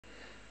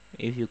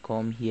If you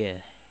come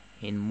here,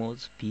 in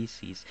most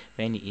PCs,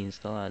 when you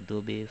install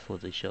Adobe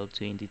Photoshop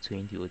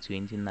 2020 or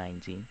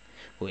 2019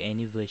 or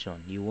any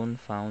version, you won't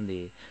find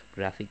the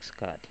graphics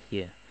card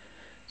here.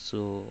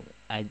 So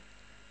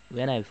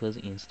when I first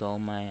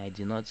installed mine, I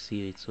did not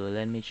see it. So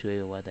let me show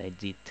you what I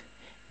did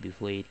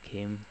before it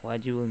came.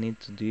 What you will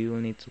need to do, you will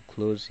need to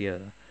close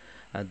your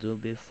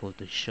Adobe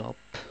Photoshop.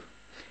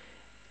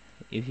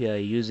 If you are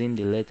using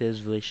the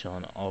latest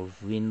version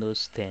of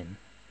Windows 10,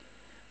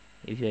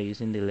 if you are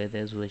using the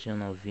latest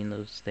version of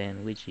Windows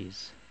 10, which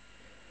is,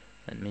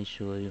 let me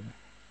show you.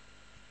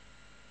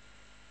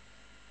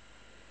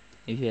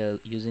 If you are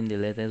using the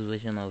latest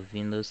version of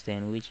Windows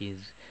 10, which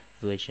is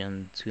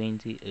version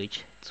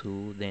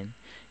 20H2, then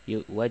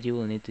what you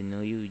will need to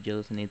know, you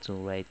just need to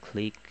right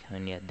click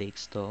on your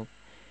desktop,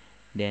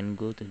 then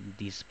go to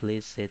display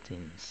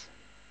settings.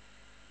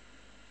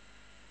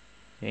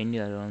 When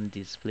you are on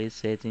display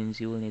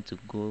settings, you will need to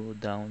go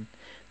down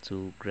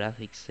to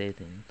graphic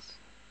settings.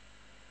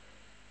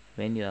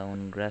 When you are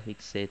on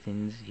graphic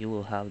settings, you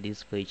will have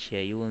this page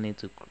here. You will need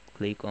to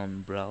click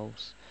on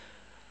browse.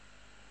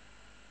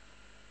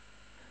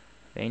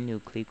 When you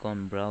click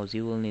on browse,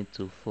 you will need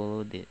to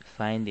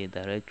find the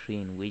directory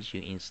in which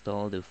you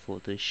install the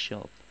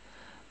Photoshop.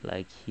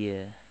 Like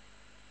here,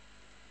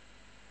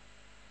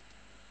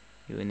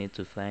 you will need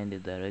to find the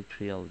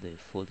directory of the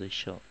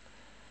Photoshop.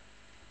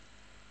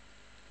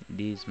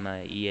 This is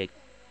my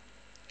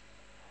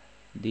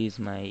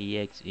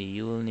exe.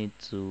 You will need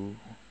to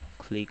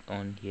click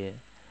on here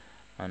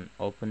and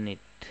open it.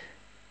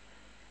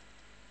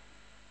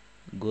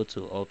 Go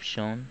to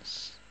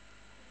options.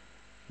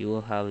 You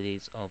will have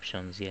these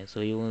options here,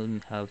 so you will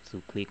have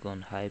to click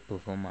on high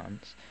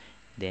performance,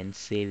 then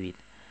save it.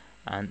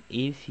 And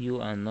if you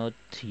are not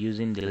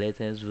using the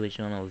latest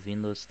version of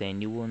Windows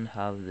 10, you won't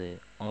have the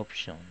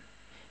option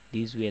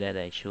this way that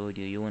I showed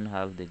you. You won't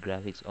have the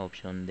graphics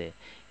option there.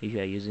 If you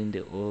are using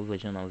the old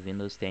version of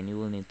Windows 10, you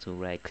will need to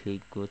right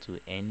click, go to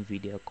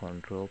NVIDIA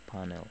control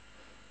panel.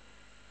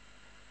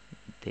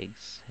 It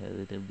takes a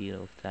little bit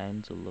of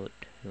time to load.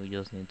 You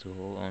just need to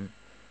hold on.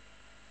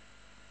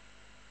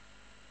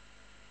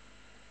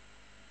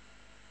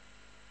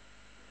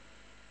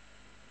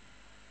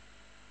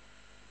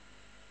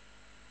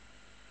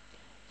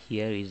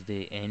 Here is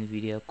the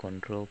NVIDIA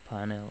control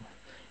panel.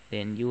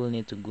 Then you will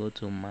need to go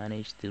to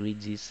manage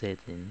 3D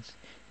settings,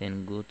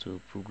 then go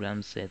to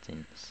program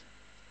settings.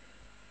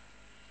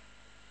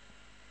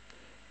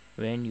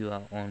 When you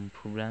are on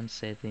program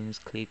settings,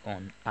 click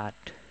on add.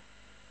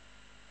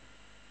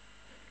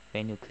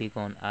 When you click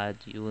on add,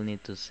 you will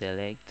need to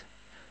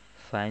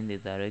find the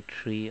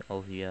directory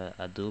of your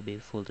Adobe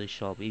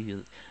Photoshop. If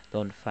you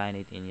don't find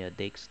it in your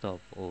desktop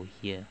or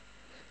here,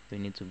 you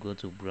need to go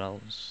to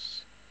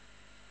browse,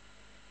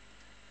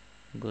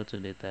 go to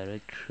the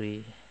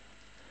directory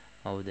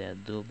of the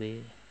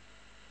Adobe.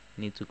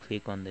 You need to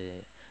click on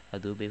the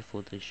Adobe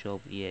Photoshop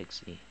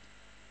exe.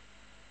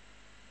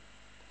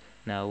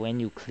 Now when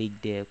you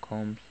click there,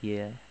 come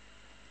here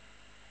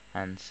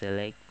and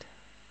select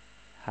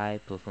high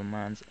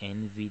performance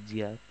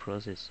NVIDIA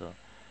processor.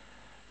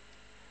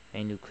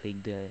 When you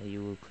click there,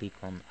 you will click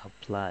on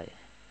apply,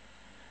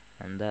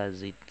 and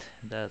that's it.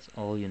 That's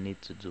all you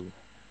need to do.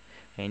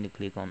 When you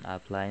click on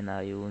apply,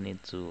 now you will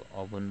need to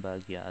open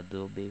back your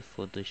Adobe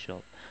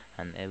Photoshop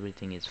and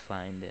everything is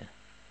fine there.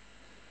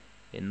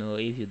 You know,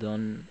 if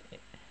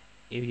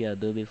your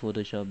Adobe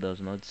Photoshop does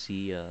not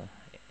see your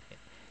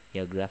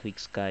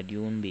graphics card,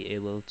 you won't be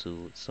able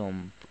to,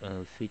 some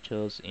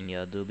features in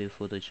your Adobe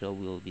Photoshop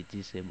will be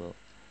disabled,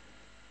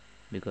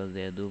 because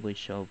the Adobe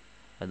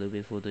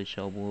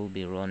Photoshop will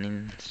be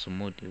running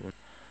smoothly.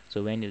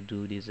 So when you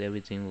do this,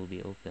 everything will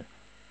be open.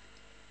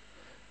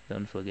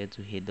 Don't forget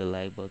to hit the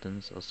like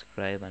button,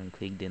 subscribe, and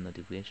click the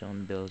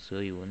notification bell so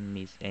you won't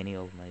miss any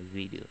of my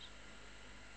videos.